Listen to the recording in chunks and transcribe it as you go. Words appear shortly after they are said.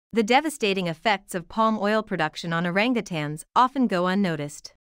The devastating effects of palm oil production on orangutans often go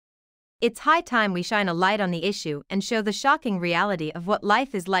unnoticed. It's high time we shine a light on the issue and show the shocking reality of what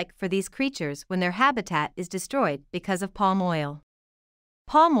life is like for these creatures when their habitat is destroyed because of palm oil.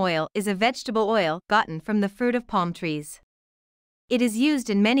 Palm oil is a vegetable oil gotten from the fruit of palm trees. It is used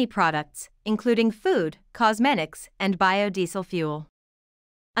in many products, including food, cosmetics, and biodiesel fuel.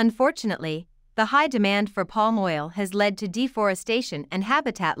 Unfortunately, the high demand for palm oil has led to deforestation and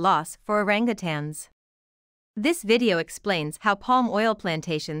habitat loss for orangutans. This video explains how palm oil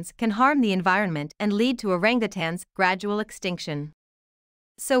plantations can harm the environment and lead to orangutans' gradual extinction.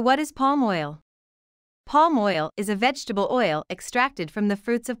 So what is palm oil? Palm oil is a vegetable oil extracted from the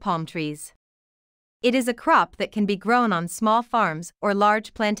fruits of palm trees. It is a crop that can be grown on small farms or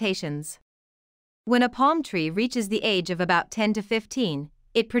large plantations. When a palm tree reaches the age of about 10 to 15,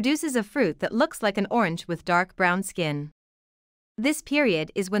 it produces a fruit that looks like an orange with dark brown skin. This period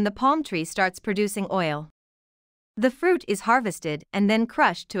is when the palm tree starts producing oil. The fruit is harvested and then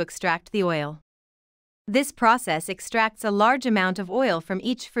crushed to extract the oil. This process extracts a large amount of oil from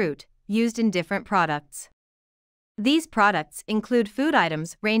each fruit, used in different products. These products include food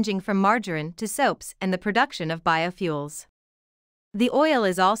items ranging from margarine to soaps and the production of biofuels. The oil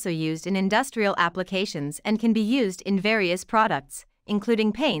is also used in industrial applications and can be used in various products,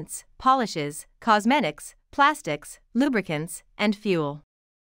 including paints, polishes, cosmetics, plastics, lubricants, and fuel.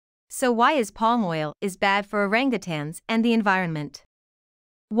 So why is palm oil bad for orangutans and the environment?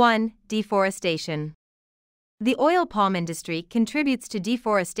 1. Deforestation. The oil palm industry contributes to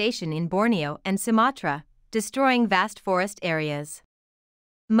deforestation in Borneo and Sumatra, destroying vast forest areas.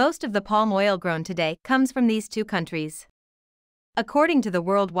 Most of the palm oil grown today comes from these two countries. According to the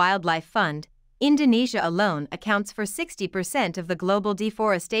World Wildlife Fund, Indonesia alone accounts for 60% of the global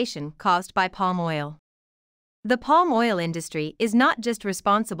deforestation caused by palm oil. The palm oil industry is not just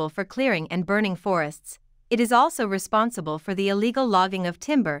responsible for clearing and burning forests, it is also responsible for the illegal logging of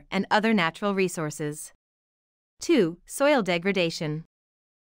timber and other natural resources. 2. Soil degradation.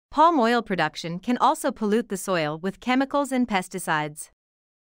 Palm oil production can also pollute the soil with chemicals and pesticides.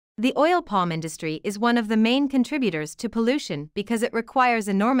 The oil palm industry is one of the main contributors to pollution because it requires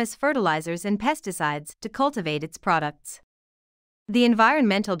enormous fertilizers and pesticides to cultivate its products. The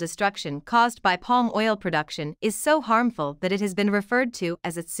environmental destruction caused by palm oil production is so harmful that it has been referred to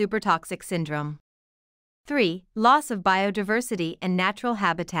as its supertoxic syndrome. 3. Loss of biodiversity and natural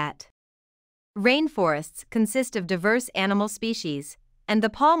habitat. Rainforests consist of diverse animal species, and the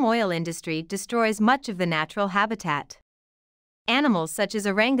palm oil industry destroys much of the natural habitat. Animals such as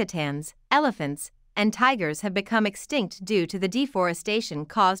orangutans, elephants, and tigers have become extinct due to the deforestation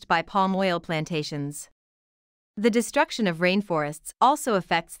caused by palm oil plantations. The destruction of rainforests also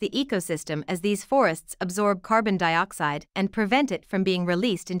affects the ecosystem as these forests absorb carbon dioxide and prevent it from being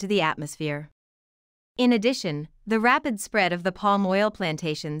released into the atmosphere. In addition, the rapid spread of the palm oil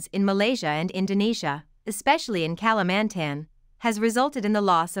plantations in Malaysia and Indonesia, especially in Kalimantan, has resulted in the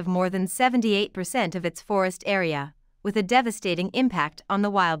loss of more than 78% of its forest area, with a devastating impact on the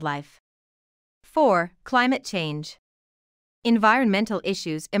wildlife. 4. Climate change. Environmental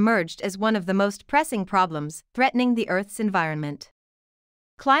issues emerged as one of the most pressing problems threatening the Earth's environment.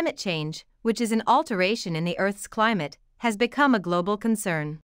 Climate change, which is an alteration in the Earth's climate, has become a global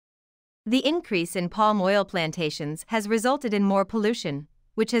concern. The increase in palm oil plantations has resulted in more pollution,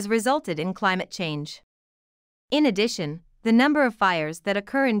 which has resulted in climate change. In addition, the number of fires that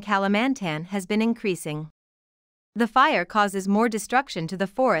occur in Kalimantan has been increasing. The fire causes more destruction to the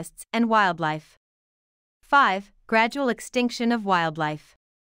forests and wildlife. 5. Gradual extinction of wildlife.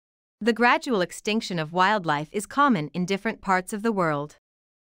 The gradual extinction of wildlife is common in different parts of the world.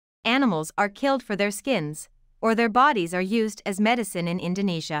 Animals are killed for their skins, or their bodies are used as medicine in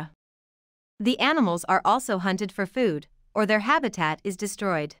Indonesia. The animals are also hunted for food, or their habitat is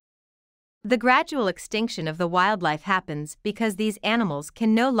destroyed. The gradual extinction of the wildlife happens because these animals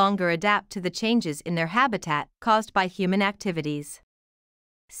can no longer adapt to the changes in their habitat caused by human activities.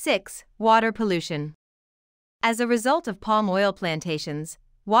 6. Water pollution. As a result of palm oil plantations,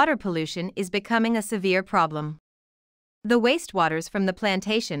 water pollution is becoming a severe problem. The wastewaters from the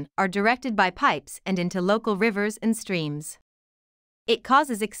plantation are directed by pipes and into local rivers and streams. It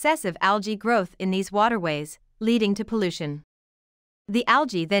causes excessive algae growth in these waterways, leading to pollution. The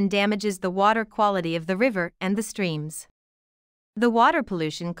algae then damages the water quality of the river and the streams. The water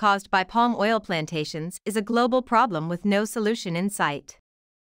pollution caused by palm oil plantations is a global problem with no solution in sight.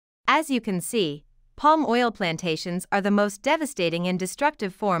 As you can see, palm oil plantations are the most devastating and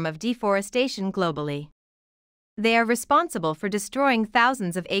destructive form of deforestation globally. They are responsible for destroying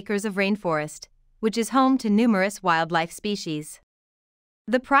thousands of acres of rainforest, which is home to numerous wildlife species.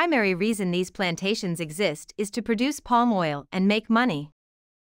 The primary reason these plantations exist is to produce palm oil and make money.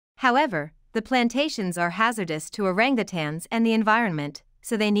 However, the plantations are hazardous to orangutans and the environment,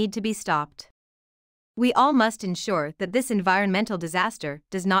 so they need to be stopped. We all must ensure that this environmental disaster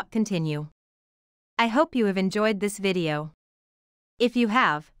does not continue. I hope you have enjoyed this video. If you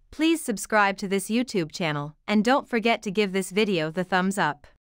have, please subscribe to this YouTube channel and don't forget to give this video the thumbs up.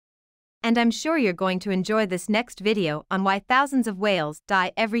 And I'm sure you're going to enjoy this next video on why thousands of whales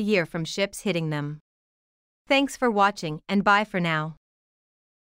die every year from ships hitting them. Thanks for watching and bye for now.